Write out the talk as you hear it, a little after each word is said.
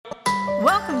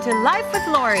Welcome to Life with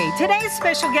Lori. Today's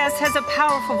special guest has a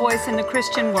powerful voice in the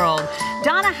Christian world.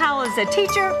 Donna Howell is a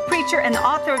teacher, preacher, and the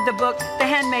author of the book, The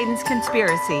Handmaiden's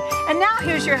Conspiracy. And now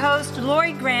here's your host,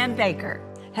 Lori Grand Baker.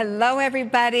 Hello,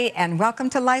 everybody, and welcome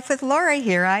to Life with Lori.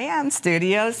 Here I am,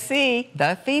 Studio C,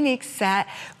 the Phoenix set,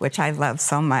 which I love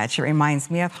so much. It reminds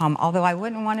me of home, although I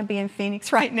wouldn't want to be in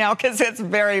Phoenix right now because it's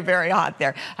very, very hot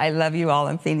there. I love you all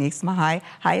in Phoenix. Hi,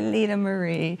 Lita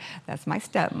Marie. That's my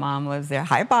stepmom lives there.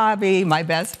 Hi, Bobby. My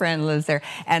best friend lives there,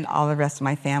 and all the rest of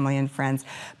my family and friends.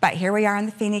 But here we are on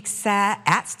the Phoenix set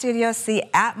at Studio C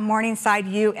at Morningside,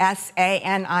 USA,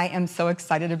 and I am so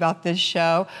excited about this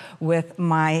show with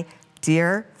my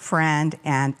dear friend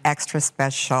and extra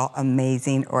special,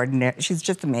 amazing, ordinary, she's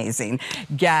just amazing,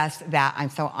 guest that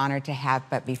I'm so honored to have.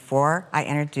 But before I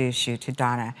introduce you to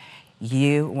Donna,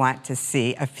 you want to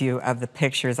see a few of the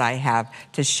pictures I have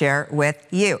to share with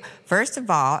you. First of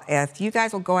all, if you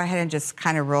guys will go ahead and just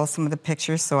kind of roll some of the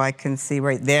pictures so I can see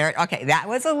right there. Okay, that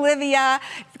was Olivia.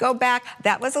 Go back.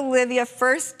 That was Olivia,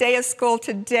 first day of school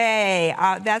today.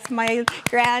 That's my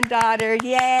granddaughter,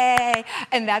 yay.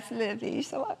 And that's Livy,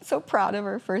 so I'm so proud of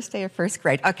her, first day of first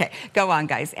grade. Okay, go on,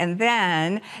 guys. And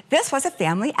then this was a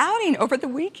family outing over the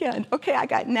weekend. Okay, I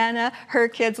got Nana, her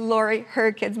kids, Lori,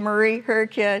 her kids, Marie, her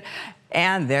kid.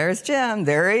 And there's Jim.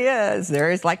 There he is.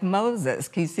 There he's like Moses.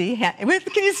 Can you see him?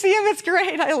 Can you see him? It's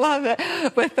great. I love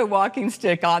it. With the walking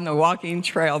stick on the walking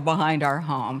trail behind our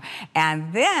home.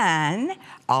 And then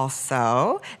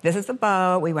also, this is the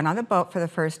boat. We went on the boat for the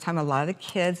first time. A lot of the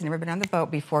kids never been on the boat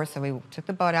before, so we took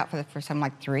the boat out for the first time in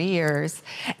like 3 years.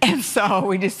 And so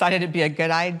we decided it'd be a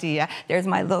good idea. There's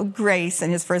my little Grace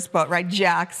and his first boat ride.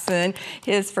 Jackson,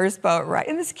 his first boat ride.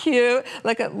 Isn't this cute?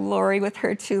 Look at Lori with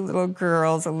her two little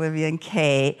girls, Olivia and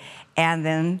Kate, and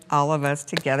then all of us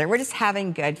together. We're just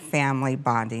having good family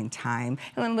bonding time.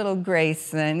 And then little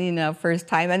Grayson, you know, first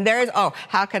time. And there's, oh,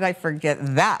 how could I forget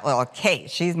that little Kate?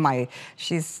 She's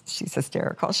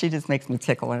hysterical. She just makes me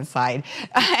tickle inside.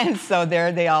 And so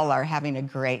there they all are having a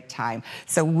great time.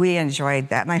 So we enjoyed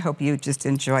that, and I hope you just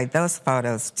enjoyed those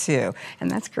photos too.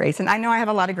 And that's Grayson. I know I have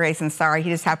a lot of Grayson. Sorry, he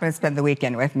just happened to spend the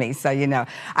weekend with me. So, you know,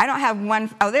 I don't have one.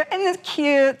 Oh, there, and it's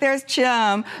cute. There's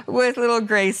Jim with little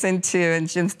Grayson too, and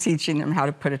Jim's teaching him how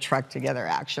to put a truck together,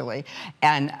 actually.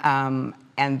 And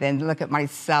then look at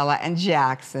Marcella and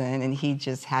Jackson, and he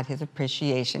just had his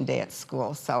appreciation day at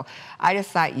school. So I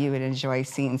just thought you would enjoy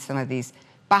seeing some of these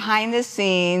behind the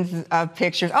scenes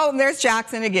pictures. Oh, and there's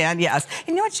Jackson again, yes.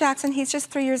 You know what, Jackson, he's just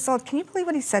 3 years old. Can you believe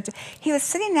what he said? He was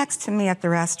sitting next to me at the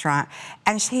restaurant,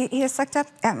 and he just looked up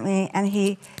at me, and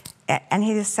he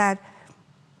just said,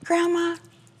 "Grandma,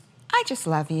 I just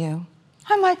love you."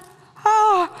 I'm like,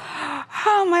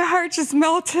 oh, my heart just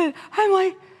melted. I'm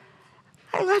like,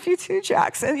 I love you too,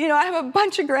 Jackson. You know, I have a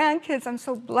bunch of grandkids. I'm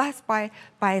so blessed by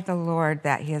the Lord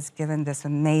that he has given this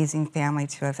amazing family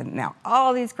to us, and now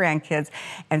all these grandkids.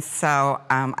 And so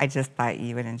I just thought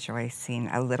you would enjoy seeing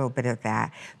a little bit of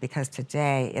that, because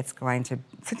today's going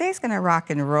to rock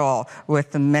and roll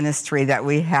with the ministry that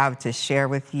we have to share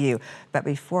with you. But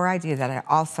before I do that, I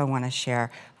also want to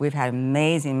share, we've had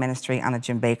amazing ministry on the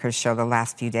Jim Baker Show the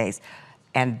last few days.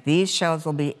 And these shows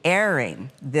will be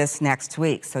airing this next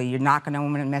week. So you're not going to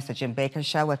want to miss the Jim Baker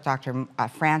Show with Dr.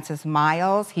 Francis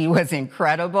Miles. He was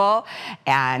incredible.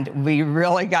 And we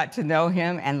really got to know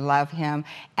him and love him.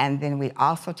 And then we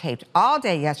also taped all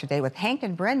day yesterday with Hank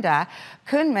and Brenda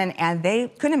Kuhnman.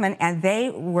 And they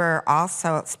were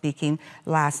also speaking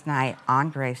last night on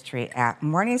Gray Street at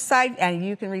Morningside. And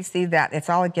you can receive that. It's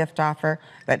all a gift offer.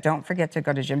 But don't forget to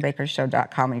go to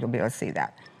jimbakershow.com and you'll be able to see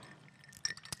that.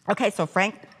 Okay, so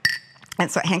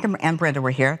Hank and Brenda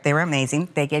were here. They were amazing.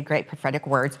 They gave great prophetic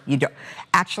words.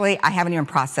 Actually, I haven't even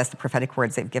processed the prophetic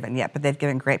words they've given yet, but they've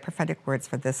given great prophetic words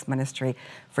for this ministry,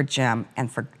 for Jim,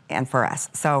 and for us.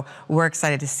 So we're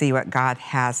excited to see what God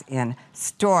has in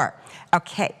store.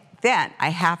 Okay, then I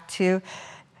have to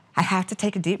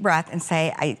take a deep breath and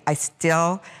say I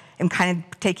still am kind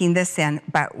of taking this in,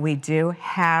 but we do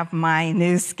have my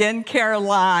new skincare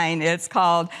line. It's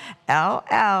called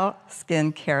LL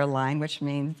Skincare Line, which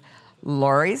means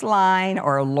Lori's line,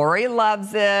 or Lori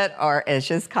loves it, or it's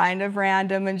just kind of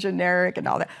random and generic and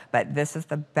all that. But this is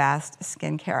the best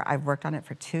skincare. I've worked on it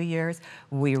for 2 years.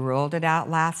 We rolled it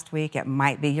out last week. It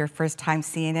might be your first time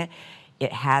seeing it.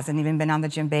 It hasn't even been on the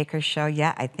Jim Baker Show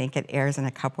yet. I think it airs in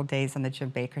a couple days on the Jim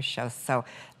Baker Show. So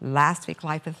last week,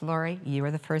 Life with Lori, you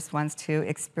were the first ones to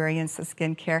experience the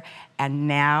skincare. And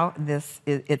now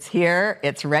it's here,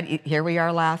 it's ready. Here we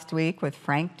are last week with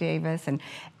Frank Davis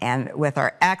and with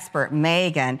our expert,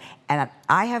 Megan. And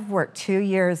I have worked 2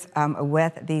 years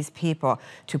with these people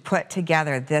to put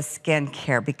together this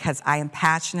skincare because I am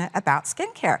passionate about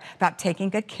skincare, about taking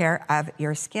good care of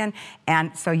your skin.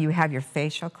 And so you have your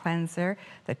facial cleanser,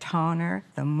 the toner,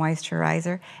 the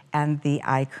moisturizer, and the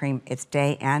eye cream. It's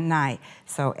day and night.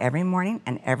 So every morning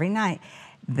and every night,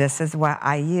 this is what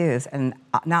I use. And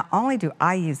not only do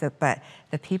I use it, but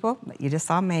the people, you just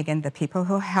saw Megan, the people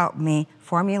who helped me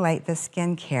formulate the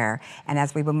skincare, and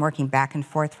as we've been working back and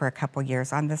forth for a couple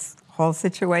years on this whole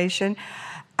situation,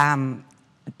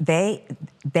 they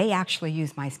actually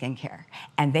use my skincare.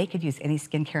 And they could use any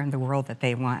skincare in the world that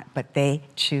they want, but they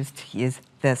choose to use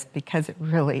this because it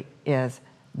really is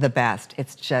the best.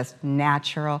 It's just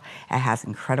natural. It has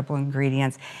incredible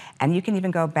ingredients. And you can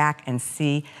even go back and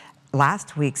see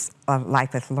last week's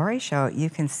Life with Lori show. You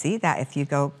can see that if you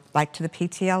go like to the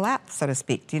PTL app, so to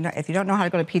speak. Do you know, if you don't know how to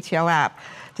go to PTL app,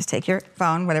 just take your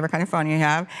phone, whatever kind of phone you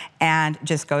have, and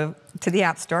just go to the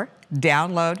App Store,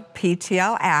 download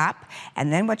PTL app,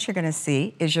 and then what you're gonna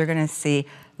see is you're gonna see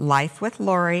Life with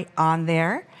Lori on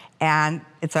there, and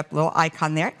it's a little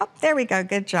icon there. Oh, there we go,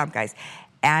 good job, guys.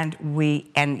 And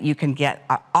you can get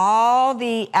all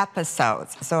the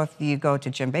episodes. So if you go to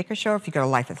Jim Baker Show, if you go to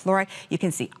Life with Lori, you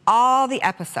can see all the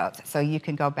episodes. So you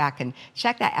can go back and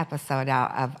check that episode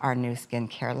out of our new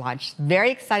skincare launch. Very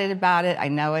excited about it. I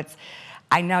know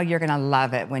you're gonna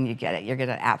love it when you get it. You're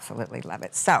gonna absolutely love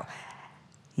it. So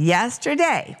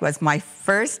yesterday was my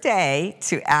first day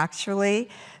to actually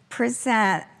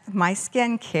present my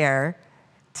skincare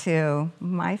to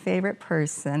my favorite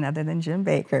person, other than Jim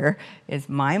Baker, is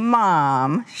my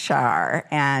mom, Shar.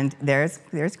 And there's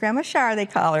Grandma Shar, they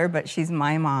call her, but she's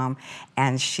my mom.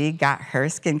 And she got her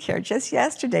skincare just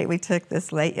yesterday. We took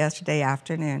this late yesterday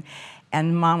afternoon.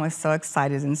 And Mom was so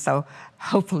excited, and so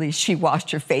hopefully she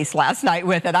washed her face last night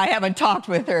with it. I haven't talked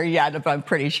with her yet, but I'm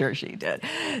pretty sure she did.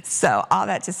 So all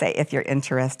that to say, if you're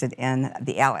interested in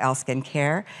the LL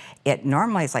skincare, it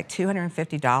normally is like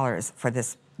 $250 for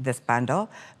this bundle,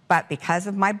 but because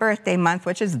of my birthday month,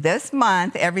 which is this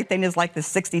month, everything is like the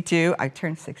 62. I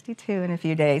turned 62 in a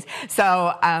few days.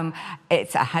 So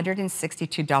it's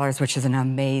 $162, which is an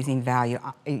amazing value.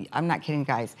 I'm not kidding,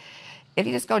 guys. If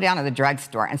you just go down to the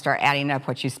drugstore and start adding up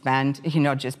what you spend, you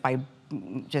know, just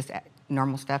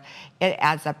normal stuff, it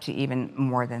adds up to even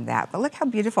more than that. But look how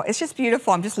beautiful. It's just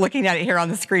beautiful. I'm just looking at it here on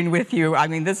the screen with you. I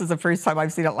mean, this is the first time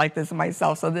I've seen it like this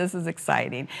myself, so this is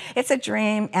exciting. It's a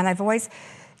dream, and I've always,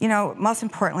 you know, most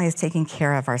importantly is taking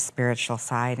care of our spiritual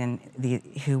side and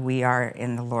who we are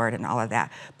in the Lord and all of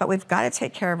that. But we've got to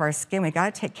take care of our skin. We've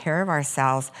got to take care of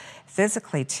ourselves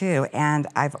physically too. And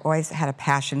I've always had a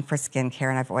passion for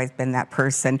skincare, and I've always been that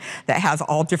person that has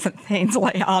all different things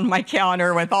like on my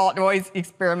counter with always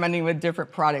experimenting with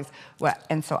different products. Well,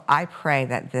 and so I pray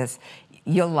that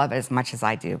you'll love it as much as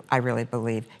I do. I really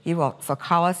believe you will. So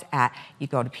call us you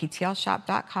go to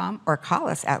ptlshop.com or call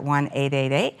us at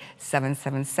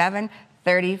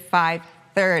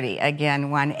 1-888-777-3530.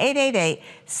 Again,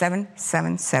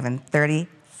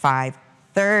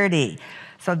 1-888-777-3530.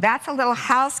 So that's a little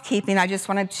housekeeping I just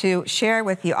wanted to share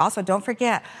with you. Also, don't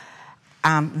forget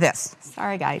this.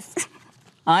 Sorry, guys.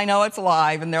 I know it's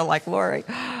live, and they're like, Lori,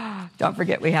 don't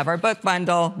forget we have our book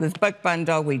bundle. This book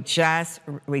bundle, we just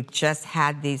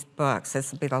had these books.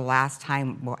 This will be the last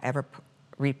time we'll ever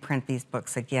reprint these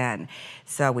books again.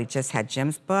 So we just had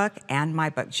Jim's book and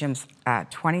my book, Jim's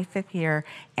 25th year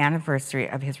anniversary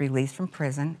of his release from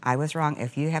prison. I was wrong.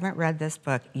 If you haven't read this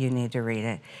book, you need to read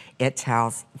it. It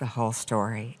tells the whole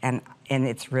story, and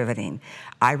it's riveting.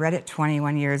 I read it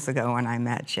 21 years ago when I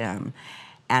met Jim,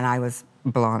 and I was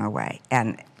blown away.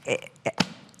 And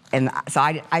so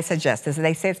I suggest this.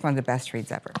 They say it's one of the best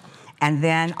reads ever. And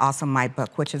then also my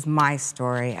book, which is my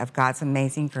story of God's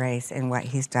amazing grace and what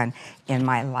he's done in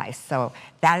my life. So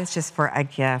that is just for a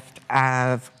gift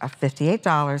of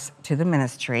 $58 to the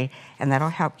ministry, and that'll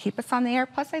help keep us on the air.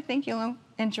 Plus, I think you'll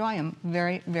enjoy them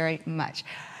very, very much.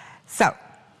 So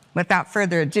without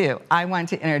further ado, I want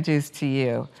to introduce to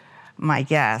you my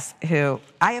guest, who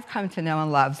I have come to know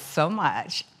and love so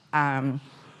much.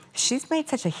 She's made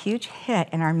such a huge hit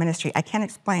in our ministry. I can't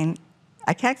explain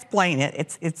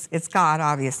it. It's God,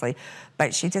 obviously,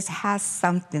 but she just has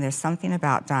something. There's something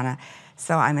about Donna.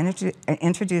 So I'm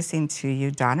introducing to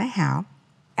you Donna Howell.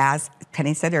 As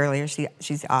Penny said earlier,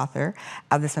 she's the author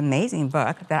of this amazing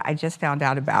book that I just found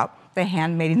out about, The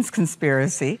Handmaiden's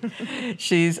Conspiracy.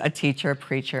 She's a teacher, a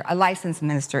preacher, a licensed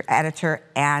minister, editor,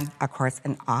 and, of course,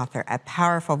 an author, a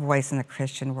powerful voice in the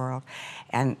Christian world.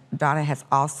 And Donna has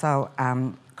also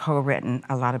co-written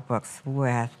a lot of books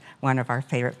with one of our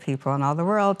favorite people in all the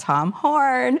world, Tom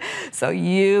Horn. So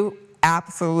you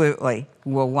absolutely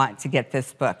will want to get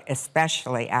this book,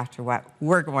 especially after what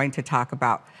we're going to talk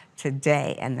about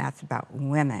today, and that's about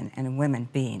women and women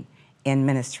being in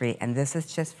ministry. And this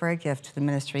is just for a gift to the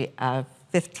ministry of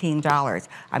 $15.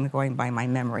 I'm going by my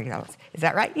memory notes. Is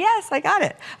that right? Yes, I got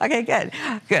it. Okay, good,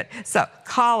 good. So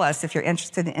call us if you're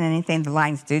interested in anything. The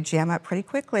lines do jam up pretty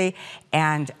quickly,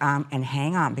 and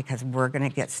hang on because we're going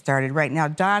to get started right now.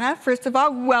 Donna, first of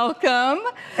all, welcome.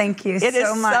 Thank you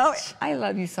so much. I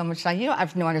love you so much, Donna. You don't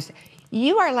have no understanding.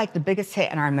 You are like the biggest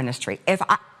hit in our ministry.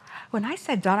 When I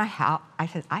said Donna Howell, I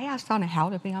said, I asked Donna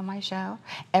Howell to be on my show.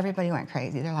 Everybody went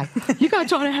crazy. They're like, you got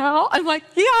Donna Howell? I'm like,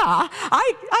 yeah,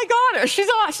 I got her. She's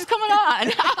on. She's coming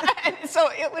on. And so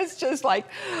it was just like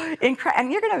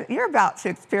incredible. And you're about to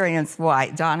experience why.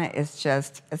 Donna is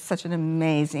just such an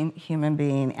amazing human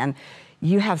being, and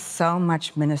you have so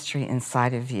much ministry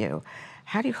inside of you.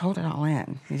 How do you hold it all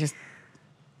in? You just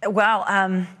Well,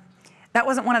 that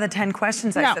wasn't one of the 10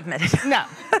 questions I submitted. No.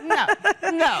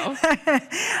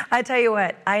 I tell you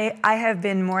what, I have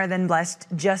been more than blessed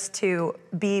just to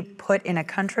be put in a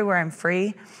country where I'm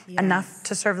free enough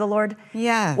to serve the Lord.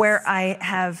 Yes. Where I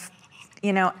have,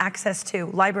 access to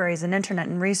libraries and internet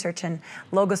and research and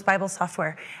Logos Bible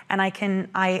software. And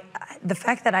the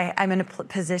fact that I'm in a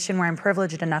position where I'm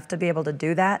privileged enough to be able to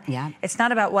do that, it's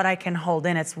not about what I can hold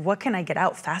in, it's what can I get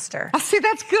out faster. Oh, see,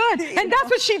 that's good. And that's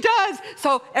what she does.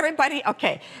 So everybody,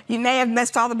 okay, you may have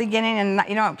missed all the beginning and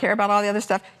you don't care about all the other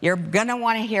stuff. You're gonna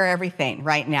wanna hear everything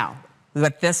right now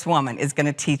that this woman is going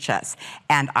to teach us.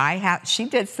 And she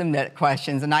did submit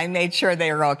questions, and I made sure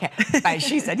they were okay.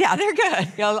 She said, yeah, they're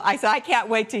good. I said, I can't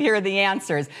wait to hear the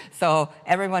answers. So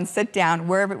everyone sit down,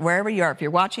 wherever you are. If you're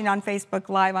watching on Facebook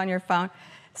Live on your phone,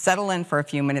 settle in for a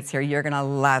few minutes here. You're going to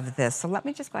love this. So let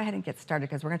me just go ahead and get started,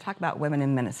 because we're going to talk about women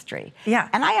in ministry. Yeah.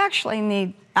 And I actually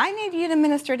need you to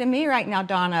minister to me right now,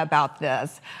 Donna, about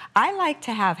this. I like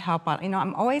to have help on,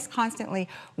 I'm always constantly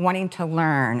wanting to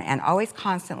learn and always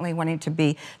constantly wanting to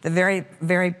be the very,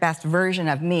 very best version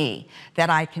of me that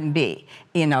I can be.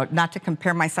 Not to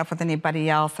compare myself with anybody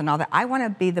else and all that. I want to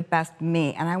be the best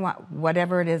me, and I want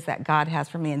whatever it is that God has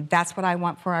for me, and that's what I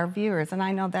want for our viewers, and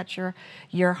I know that's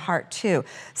your heart too.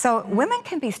 So women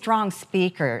can be strong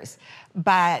speakers,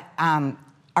 but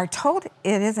are told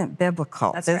it isn't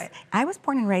biblical. That's right. I was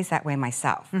born and raised that way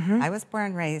myself. I was born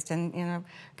and raised in,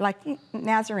 like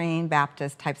Nazarene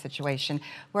Baptist type situation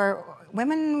where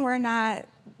women were not,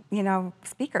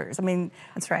 speakers. I mean,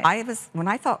 that's right. When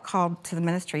I felt called to the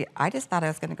ministry, I just thought I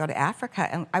was going to go to Africa,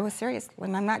 and I was serious,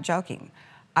 and I'm not joking.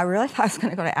 I really thought I was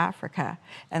going to go to Africa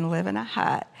and live in a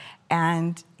hut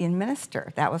and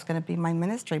minister. That was going to be my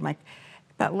ministry.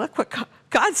 But look what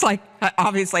God's like,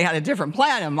 obviously had a different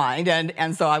plan in mind,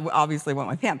 and so I obviously went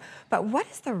with him. But what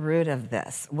is the root of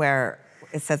this, where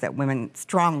it says that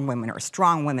strong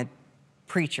women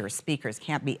preachers, speakers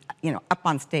can't be, up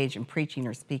on stage and preaching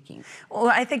or speaking? Well,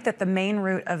 I think that the main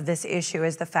root of this issue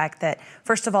is the fact that,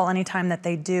 first of all, anytime that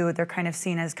they do, they're kind of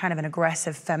seen as kind of an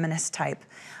aggressive feminist type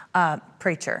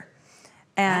preacher.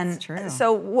 And that's true.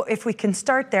 So if we can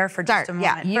start there for just a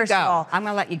moment. Yeah, First of all, I'm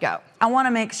going to let you go. I want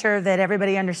to make sure that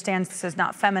everybody understands this is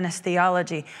not feminist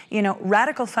theology.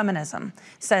 Radical feminism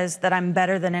says that I'm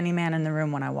better than any man in the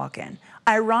room when I walk in.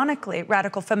 Ironically,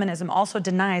 radical feminism also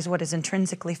denies what is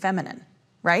intrinsically feminine.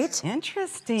 Right?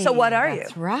 Interesting. So what are you?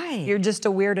 That's right. You're just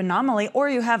a weird anomaly, or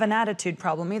you have an attitude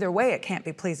problem. Either way, it can't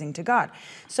be pleasing to God.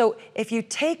 So if you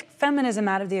take feminism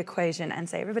out of the equation and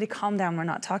say, everybody calm down, we're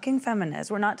not talking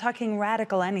feminist, we're not talking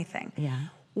radical anything. Yeah.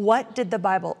 What did the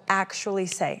Bible actually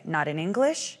say? Not in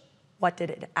English. What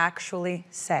did it actually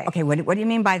say? Okay, what do you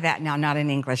mean by that now, not in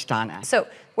English, Donna? So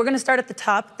we're going to start at the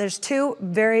top. There's two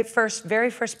very first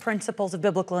principles of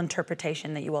biblical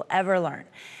interpretation that you will ever learn.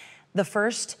 The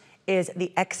first is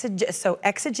the exegesis. So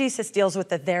exegesis deals with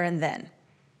the there and then.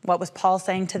 What was Paul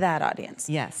saying to that audience?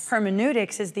 Yes.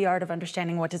 Hermeneutics is the art of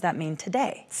understanding what does that mean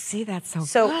today. See, that's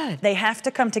so good. They have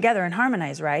to come together and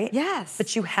harmonize, right? Yes.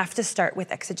 But you have to start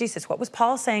with exegesis. What was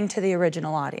Paul saying to the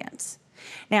original audience?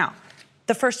 Now,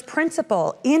 the first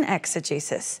principle in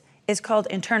exegesis is called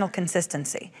internal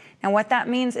consistency. Now, what that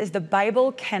means is the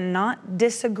Bible cannot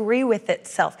disagree with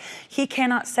itself. He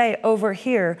cannot say over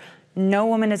here, no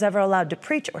woman is ever allowed to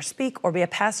preach or speak or be a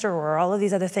pastor or all of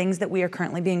these other things that we are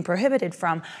currently being prohibited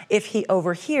from, if he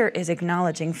over here is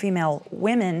acknowledging female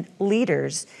women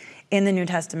leaders in the New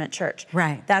Testament church.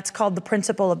 Right. That's called the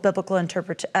principle of biblical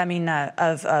internal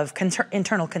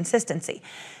consistency.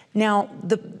 Now,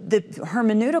 the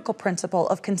hermeneutical principle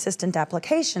of consistent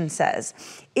application says,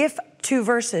 if two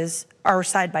verses are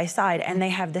side by side and they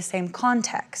have the same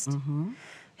context,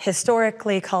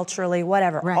 historically, culturally,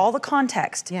 whatever, Right. all the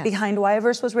context Yes. behind why a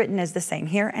verse was written is the same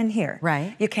here and here.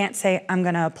 Right. You can't say, I'm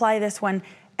going to apply this one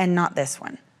and not this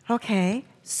one. Okay.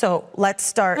 So let's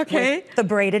start with the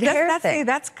braided hair thing.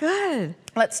 That's good.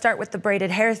 Let's start with the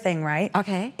braided hair thing, right?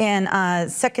 Okay. In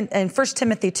 1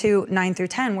 Timothy 2, 9 through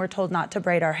 10, we're told not to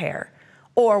braid our hair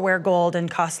or wear gold and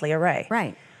costly array.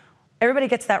 Right. Everybody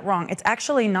gets that wrong. It's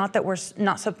actually not that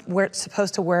we're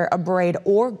supposed to wear a braid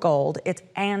or gold. It's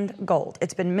and gold.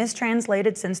 It's been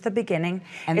mistranslated since the beginning.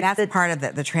 And that's part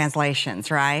of the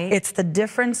translations, right? It's the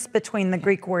difference between the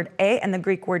Greek word a and the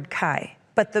Greek word kai.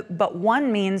 But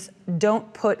one means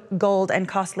don't put gold and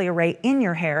costly array in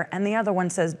your hair, and the other one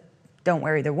says don't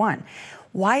wear either one.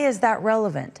 Why is that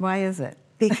relevant? Why is it?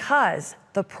 Because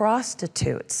the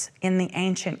prostitutes in the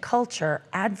ancient culture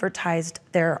advertised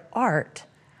their art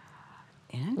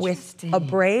with a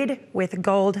braid with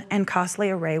gold and costly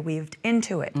array weaved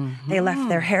into it. They left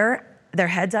their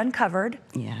heads uncovered.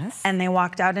 Yes. And they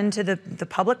walked out into the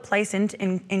public place,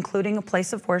 including a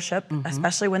place of worship,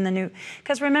 especially when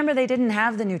because remember, they didn't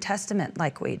have the New Testament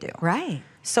like we do. Right.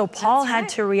 So Paul had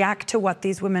to react to what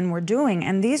these women were doing,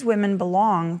 and these women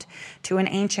belonged to an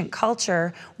ancient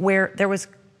culture where there was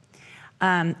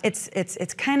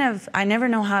it's kind of, I never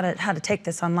know how to take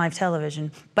this on live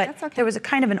television, but there was a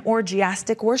kind of an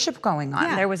orgiastic worship going on.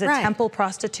 Yeah, there was a temple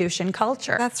prostitution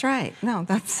culture. That's right. No,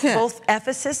 that's it. Both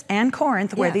Ephesus and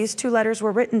Corinth, where these two letters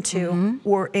were written to,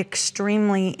 were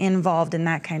extremely involved in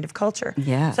that kind of culture.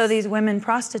 Yes. So these women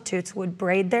prostitutes would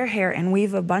braid their hair and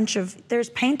weave a bunch of,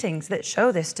 there's paintings that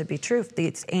show this to be true,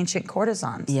 these ancient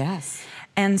courtesans. Yes.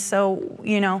 And so,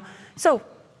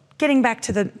 getting back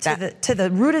to the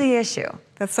root of the issue.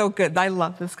 That's so good. I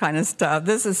love this kind of stuff.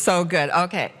 This is so good.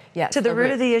 Okay. Yes. To the root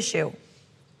of the issue.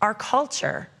 Our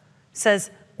culture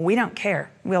says we don't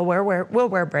care. We'll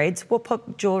wear braids. We'll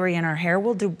put jewelry in our hair.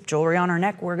 We'll do jewelry on our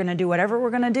neck. We're going to do whatever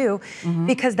we're going to do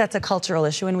because that's a cultural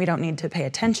issue and we don't need to pay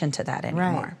attention to that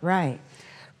anymore. Right.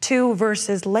 2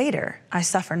 verses later, I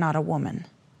suffer not a woman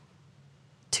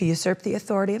to usurp the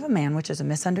authority of a man, which is a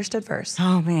misunderstood verse.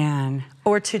 Oh, man.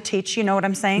 Or to teach, you know what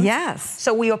I'm saying? Yes.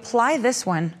 So we apply this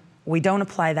one, we don't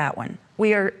apply that one.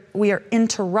 We are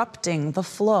interrupting the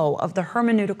flow of the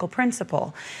hermeneutical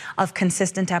principle of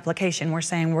consistent application. We're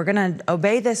saying we're going to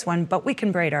obey this one, but we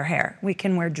can braid our hair. We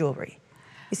can wear jewelry.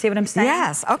 You see what I'm saying?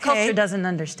 Yes, okay. Culture doesn't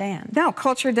understand. No,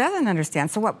 culture doesn't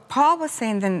understand. So what Paul was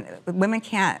saying, then women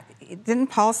can't, didn't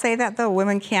Paul say that though?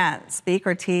 Women can't speak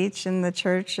or teach in the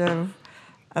church of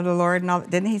the Lord and all.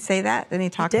 Didn't he say that? Didn't he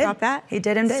talk about that? He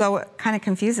did. So it kind of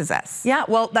confuses us. Yeah,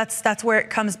 well, that's where it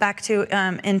comes back to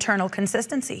internal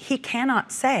consistency. He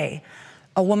cannot say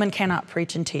a woman cannot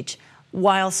preach and teach,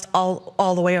 whilst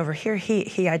all the way over here,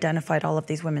 he identified all of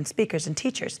these women speakers and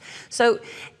teachers. So,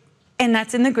 and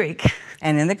that's in the Greek.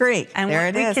 And in the Greek. And there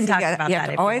it is. We can talk about that. You have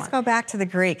to always go back to the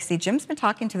Greek. See, Jim's been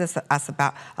talking to us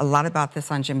about a lot about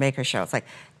this on Jim Bakker's show. It's like,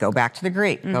 go back to the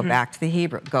Greek, go back to the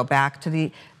Hebrew, go back to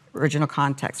the original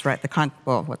context, right?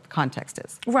 What the context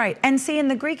is. Right, and see, in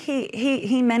the Greek,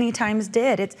 he many times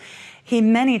did. He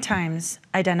many times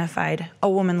identified a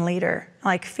woman leader,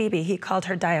 like Phoebe. He called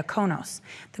her diakonos.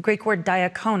 The Greek word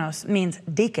diakonos means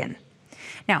deacon.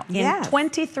 Now, in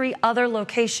 23 other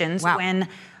locations, when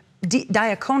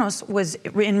diakonos was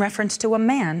in reference to a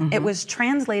man, it was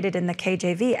translated in the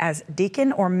KJV as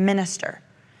deacon or minister.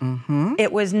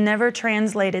 It was never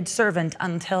translated servant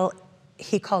until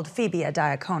he called Phoebe a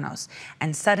diakonos,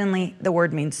 and suddenly the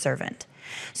word means servant.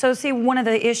 So see, one of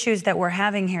the issues that we're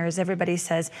having here is everybody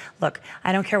says, look,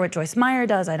 I don't care what Joyce Meyer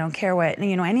does, I don't care what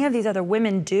any of these other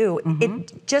women do.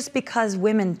 Just because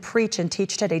women preach and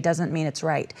teach today doesn't mean it's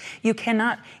right. You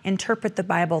cannot interpret the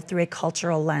Bible through a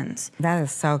cultural lens. That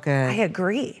is so good. I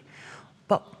agree.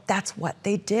 But that's what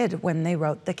they did when they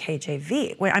wrote the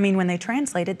KJV. When they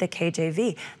translated the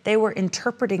KJV, they were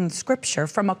interpreting scripture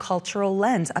from a cultural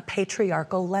lens, a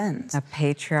patriarchal lens. A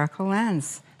patriarchal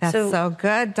lens. That's so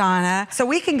good, Donna. So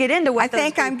we can get into what I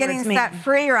think I'm getting set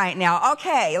free right now.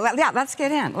 Okay, let's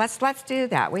get in. Let's do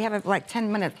that. We have like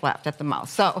 10 minutes left at the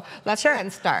most. So let's go ahead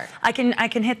and start. I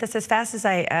can hit this as fast as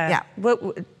I.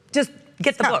 Just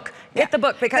get the book. Yeah. Get the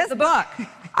book because the book.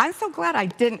 I'm so glad I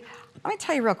didn't. Let me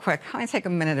tell you real quick. Let me take a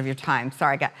minute of your time.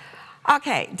 Sorry, guys.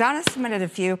 Okay, Donna submitted a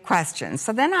few questions.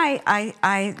 So then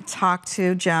I talked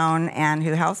to Joan, and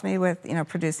who helps me with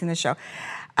producing the show.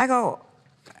 I go,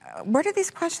 where did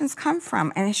these questions come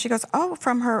from? And she goes, oh,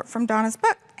 from Donna's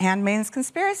book, Handmaid's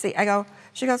Conspiracy.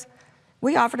 She goes,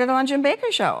 we offered it on Jim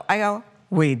Bakker's show. I go,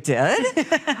 we did?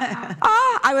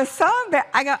 I was so embarrassed.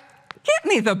 I go, get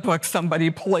me the book, somebody,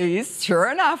 please. Sure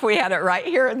enough, we had it right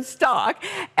here in stock,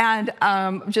 and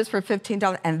just for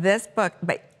 $15. And this book,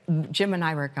 but Jim and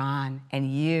I were gone,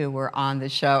 and you were on the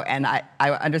show, and I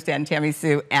understand Tammy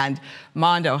Sue and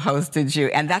Mondo hosted you,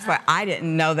 and that's why I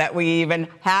didn't know that we even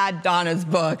had Donna's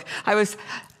book. I was,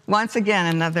 once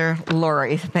again, another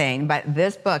Lori thing, but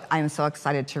this book, I'm so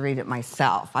excited to read it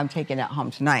myself. I'm taking it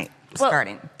home tonight.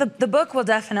 Starting. The book will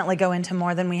definitely go into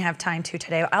more than we have time to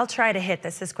today. I'll try to hit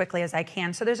this as quickly as I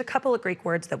can. So there's a couple of Greek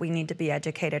words that we need to be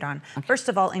educated on. Okay. First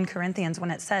of all, in Corinthians, when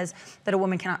it says that a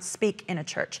woman cannot speak in a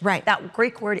church, right, that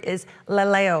Greek word is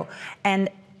laleo. And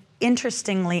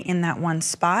interestingly, in that one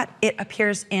spot, it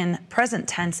appears in present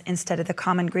tense instead of the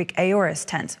common Greek aorist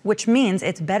tense, which means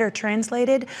it's better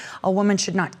translated, a woman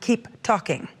should not keep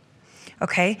talking.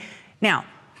 Okay? Now,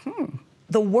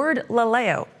 the word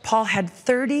laleo, Paul had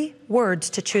 30 words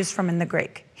to choose from in the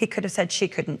Greek. He could have said she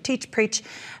couldn't teach, preach,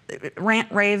 rant,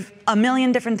 rave, a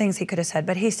million different things he could have said,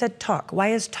 but he said talk. Why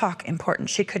is talk important?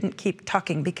 She couldn't keep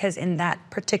talking because in that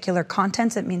particular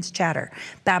context, it means chatter,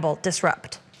 babble,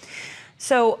 disrupt.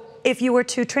 So if you were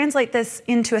to translate this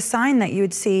into a sign that you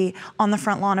would see on the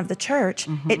front lawn of the church,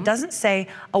 it doesn't say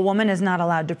a woman is not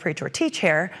allowed to preach or teach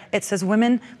here. It says,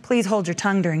 women, please hold your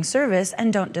tongue during service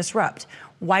and don't disrupt.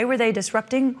 Why were they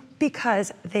disrupting?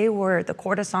 Because they were the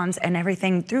courtesans and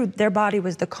everything through their body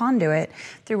was the conduit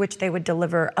through which they would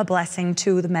deliver a blessing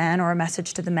to the men or a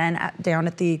message to the men down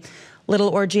at the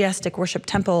little orgiastic worship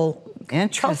temple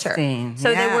culture. So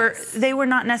yes, they were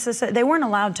not necessarily, they weren't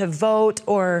allowed to vote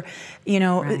or, you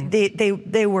know,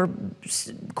 they were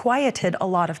quieted a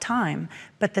lot of time.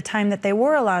 But the time that they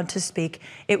were allowed to speak,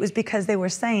 it was because they were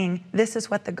saying, this is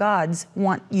what the gods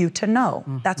want you to know.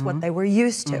 That's what they were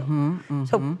used to.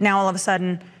 So now all of a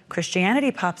sudden,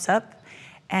 Christianity pops up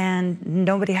and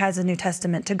nobody has a New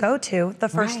Testament to go to. The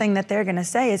first thing that they're going to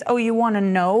say is, oh, you want to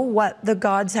know what the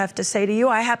gods have to say to you?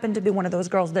 I happen to be one of those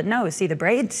girls that knows. See the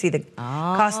braid, see the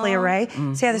costly array.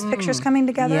 See how this picture's coming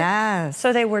together? Yes.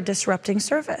 So they were disrupting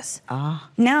service.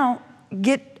 Now,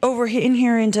 get over in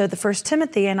here into the 1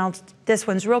 Timothy, and this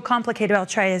one's real complicated. I'll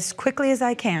try as quickly as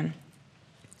I can.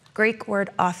 Greek word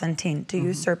authentein, to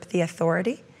usurp the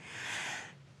authority.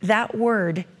 That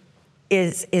word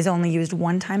is only used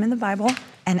one time in the Bible,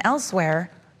 and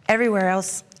elsewhere, everywhere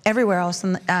else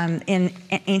in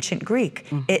ancient Greek,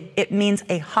 it means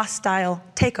a hostile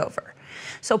takeover.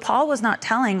 So Paul was not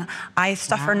telling, I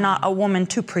suffer not a woman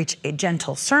to preach a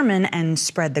gentle sermon and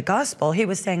spread the gospel. He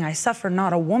was saying, I suffer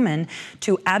not a woman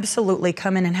to absolutely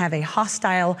come in and have a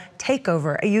hostile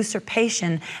takeover, a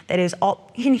usurpation that is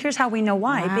all, and here's how we know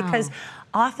why, because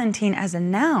authentein as a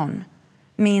noun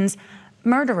means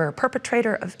murderer,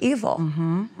 perpetrator of evil.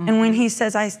 And when he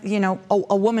says,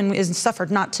 a woman is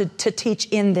suffered not to teach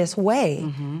in this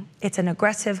way, it's an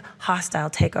aggressive, hostile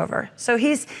takeover. So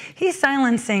he's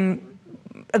silencing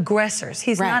aggressors.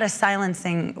 He's not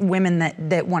silencing women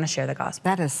that want to share the gospel.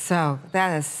 That is so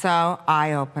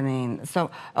eye-opening.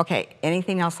 So, okay,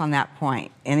 anything else on that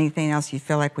point? Anything else you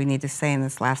feel like we need to say in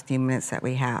this last few minutes that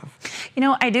we have? You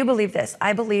know, I do believe this.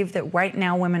 I believe that right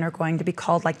now women are going to be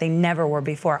called like they never were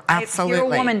before. Absolutely. If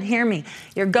you're a woman, hear me.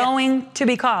 You're going to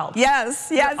be called. Yes,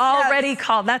 You're already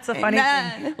called. That's a funny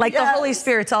thing. Like the Holy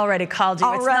Spirit's already called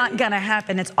you. It's not going to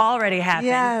happen. It's already happened.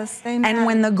 Yes, amen. And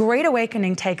when the Great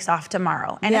Awakening takes off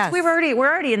tomorrow, and we're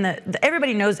already in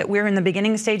everybody knows that we're in the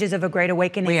beginning stages of a Great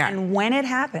Awakening. We are. And when it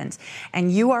happens,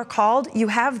 and you are called, you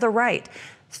have the right.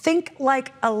 Think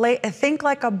like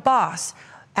a boss,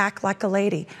 act like a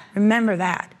lady. Remember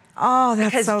that. Oh,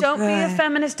 that's because so don't good. be a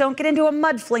feminist. Don't get into a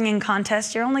mud flinging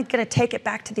contest. You're only going to take it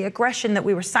back to the aggression that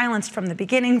we were silenced from the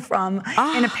beginning from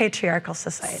in a patriarchal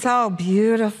society. So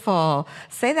beautiful.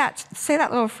 Say that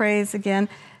little phrase again.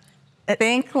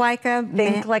 Think like a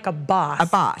boss. A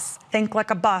boss. Think like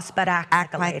a boss, but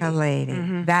act like a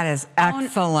lady. That is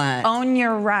excellent. Own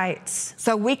your rights.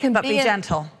 So we can be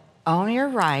gentle. Own your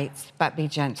rights, but be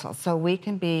gentle. So we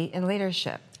can be in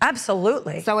leadership.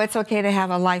 Absolutely. So it's okay to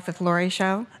have a Life with Lori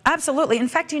show? Absolutely. In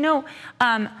fact,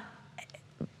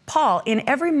 Paul, in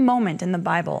every moment in the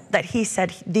Bible that he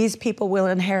said these people will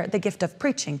inherit the gift of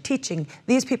preaching, teaching,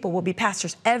 these people will be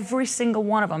pastors, every single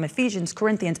one of them, Ephesians,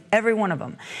 Corinthians, every one of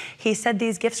them, he said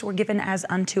these gifts were given as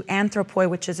unto anthropoi,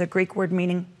 which is a Greek word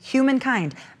meaning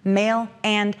humankind, male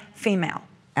and female.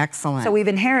 Excellent. So we've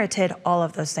inherited all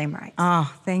of those same rights.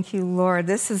 Oh, thank you, Lord.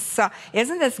 This is so,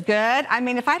 isn't this good? I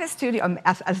mean, if I had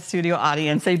a studio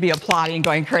audience, they'd be applauding,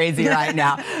 going crazy right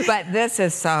now. But this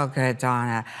is so good,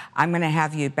 Donna. I'm going to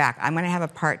have you back. I'm going to have a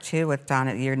part 2 with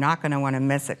Donna. You're not going to want to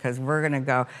miss it because we're going to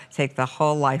go take the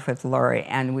whole Life with Lori,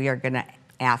 and we are going to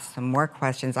ask some more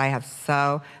questions. I have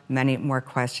so many more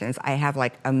questions. I have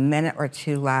like a minute or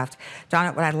 2 left.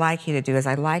 Donna, what I'd like you to do is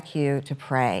I'd like you to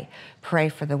pray. Pray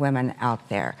for the women out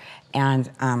there.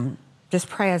 And just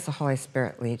pray as the Holy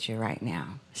Spirit leads you right now.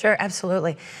 Sure,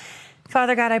 absolutely.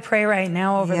 Father God, I pray right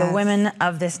now over the women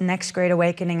of this next great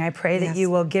awakening. I pray that you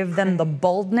will give them the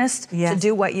boldness to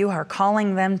do what you are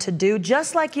calling them to do,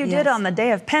 just like you did on the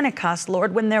day of Pentecost,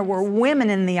 Lord, when there were women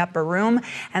in the upper room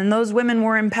and those women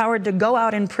were empowered to go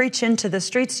out and preach into the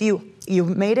streets. You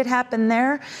made it happen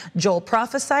there. Joel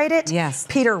prophesied it. Yes.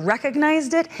 Peter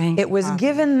recognized it. It was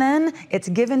given then. It's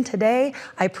given today.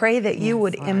 I pray that you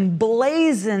would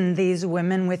emblazon these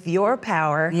women with your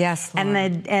power. Yes, Lord.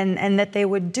 And that they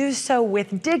would do so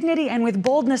with dignity and with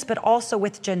boldness, but also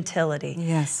with gentility.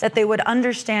 Yes. That they would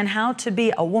understand how to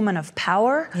be a woman of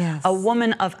power, a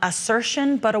woman of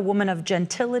assertion, but a woman of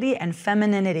gentility and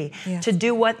femininity. To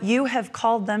do what you have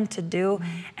called them to do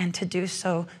and to do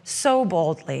so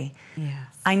boldly. Yes.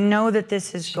 I know that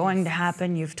this is going to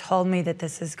happen. You've told me that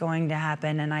this is going to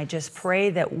happen. And I just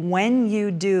pray that when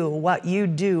you do what you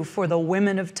do for the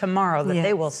women of tomorrow, that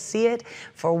they will see it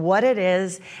for what it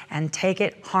is and take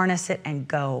it, harness it, and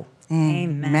go.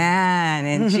 Amen. Amen.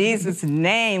 In Jesus'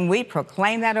 name, we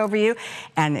proclaim that over you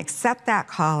and accept that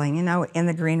calling. You know, in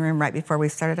the green room right before we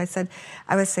started,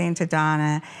 I was saying to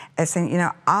Donna, you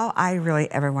know, all I really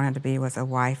ever wanted to be was a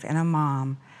wife and a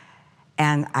mom.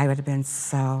 And I would have been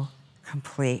so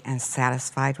complete and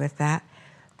satisfied with that.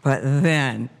 But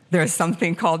then there's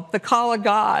something called the call of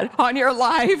God on your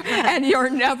life, and you're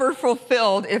never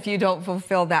fulfilled if you don't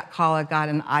fulfill that call of God.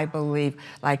 And I believe,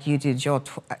 like you do, Joel,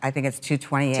 I think it's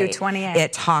 2:28. 2:28.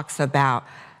 It talks about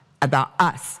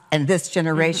us and this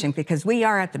generation, because we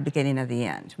are at the beginning of the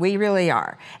end. We really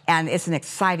are. And it's an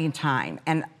exciting time.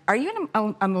 And are you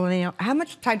a millennial? How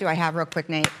much time do I have real quick,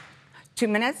 Nate? 2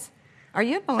 minutes? Are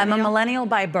you a millennial? I'm a millennial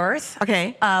by birth.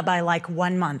 Okay. By like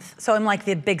 1 month. So I'm like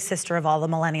the big sister of all the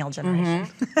millennial generation.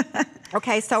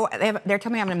 Okay, so they're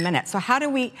telling me I'm in a minute. So how do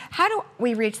we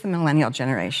reach the millennial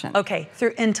generation? Okay,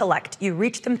 through intellect. You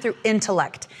reach them through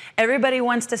intellect. Everybody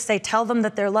wants to say, tell them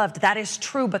that they're loved. That is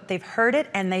true, but they've heard it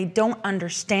and they don't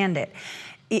understand it.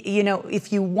 You know,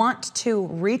 if you want to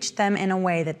reach them in a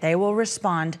way that they will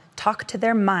respond, talk to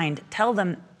their mind, tell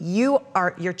them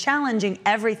you're challenging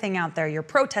everything out there. You're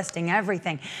protesting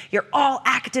everything. You're all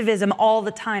activism all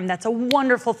the time. That's a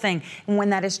wonderful thing. And when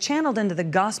that is channeled into the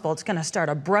gospel, it's going to start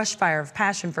a brush fire of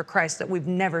passion for Christ that we've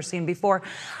never seen before.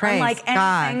 Praise Unlike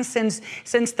God. anything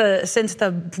since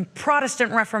the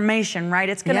Protestant Reformation, right?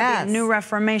 It's going to be a new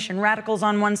Reformation. Radicals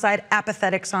on one side,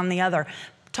 apathetics on the other.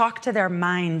 Talk to their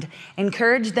mind.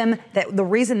 Encourage them that the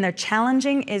reason they're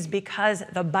challenging is because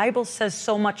the Bible says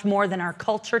so much more than our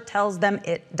culture tells them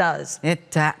it does.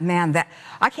 Man,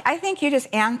 I think you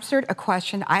just answered a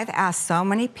question I've asked so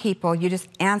many people. You just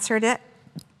answered it.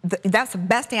 That's the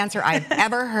best answer I've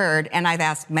ever heard, and I've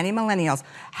asked many millennials,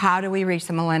 how do we reach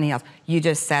the millennials? You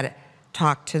just said it.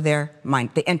 Talk to their mind,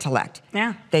 the intellect.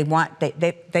 Yeah.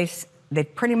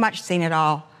 They've pretty much seen it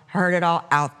all, heard it all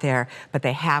out there, but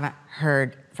they haven't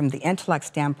heard from the intellect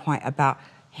standpoint about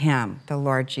him, the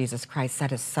Lord Jesus Christ.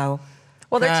 That is so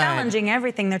Well, they're challenging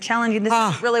everything. They're challenging, this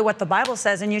is really what the Bible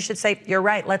says, and you should say, you're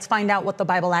right, let's find out what the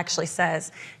Bible actually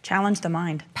says. Challenge the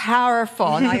mind.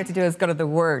 Powerful. And all you have to do is go to the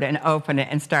Word and open it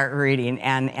and start reading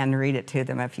and read it to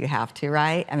them if you have to,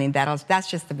 right? I mean,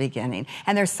 that's just the beginning.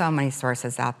 And there's so many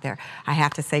sources out there. I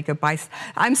have to say goodbye.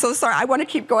 I'm so sorry. I want to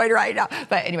keep going right now.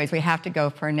 But anyways, we have to go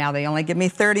for now. They only give me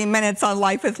 30 minutes on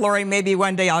Life with Lori. Maybe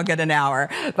one day I'll get an hour.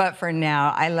 But for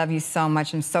now, I love you so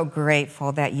much. I'm so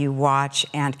grateful that you watch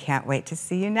and can't wait to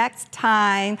see you next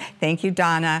time. Thank you,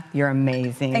 Donna. You're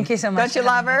amazing. Thank you so much. Don't you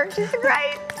love her? She's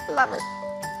great. Love her.